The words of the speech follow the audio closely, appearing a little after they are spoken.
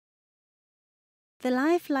The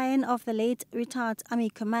lifeline of the late retired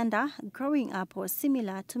Army commander growing up was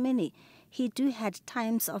similar to many. He too had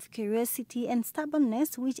times of curiosity and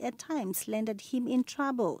stubbornness which at times landed him in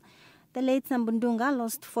trouble. The late Nambundunga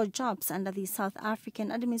lost 4 jobs under the South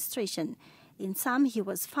African administration. In some, he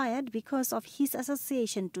was fired because of his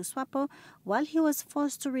association to SWAPO, while he was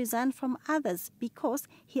forced to resign from others because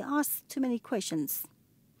he asked too many questions.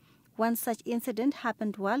 One such incident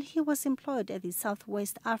happened while he was employed at the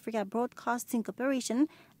Southwest Africa Broadcasting Corporation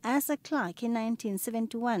as a clerk in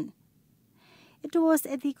 1971. It was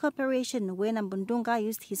at the corporation where Nambundunga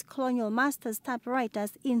used his colonial master's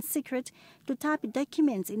typewriters in secret to type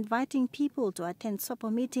documents inviting people to attend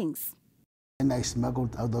SWAPO meetings. And I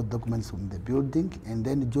smuggled out those documents from the building, and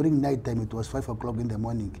then during night time, it was 5 o'clock in the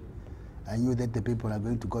morning. I knew that the people are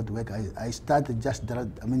going to go to work. I started just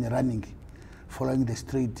running, following the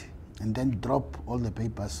street, and then drop all the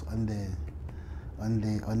papers on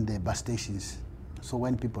the bus stations. So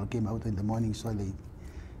when people came out in the morning, so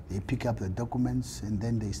they pick up the documents and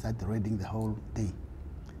then they start reading the whole day.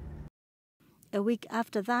 A week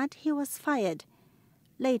after that, he was fired.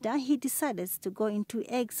 Later, he decided to go into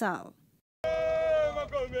exile.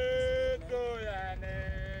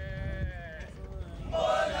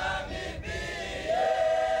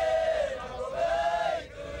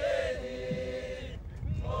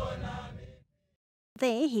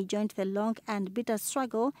 There, he joined the long and bitter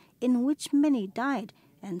struggle in which many died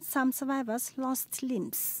and some survivors lost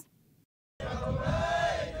limbs.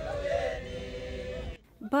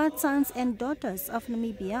 Bird sons and daughters of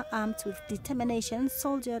Namibia, armed with determination,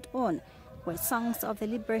 soldiered on, where songs of the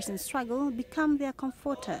liberation struggle become their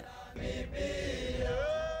comforter.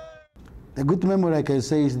 The good memory, I can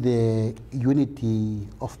say, is the unity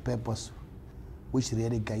of purpose which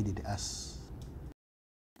really guided us.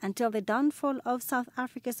 Until the downfall of South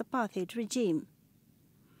Africa's apartheid regime.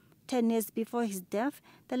 10 years before his death,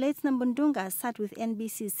 the late Nambundunga sat with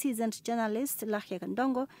NBC's seasoned journalist Lahia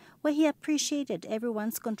Kandongo, where he appreciated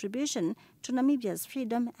everyone's contribution to Namibia's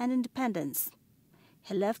freedom and independence.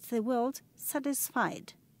 He left the world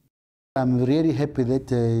satisfied. I'm really happy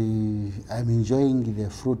that I'm enjoying the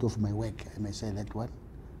fruit of my work, I may say that one.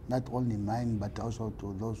 Not only mine, but also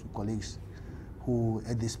to those colleagues who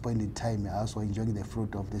at this point in time are also enjoying the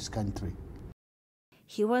fruit of this country.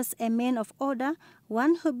 He was a man of order,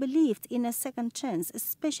 one who believed in a second chance,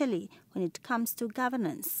 especially when it comes to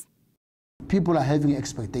governance. People are having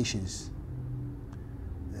expectations.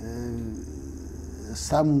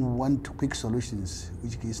 Some want quick solutions,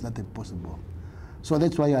 which is not possible. So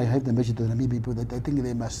that's why I have the message to the Namibian people that I think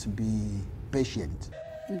they must be patient.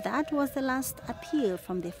 That was the last appeal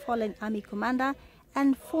from the fallen army commander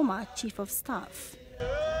and former chief of staff.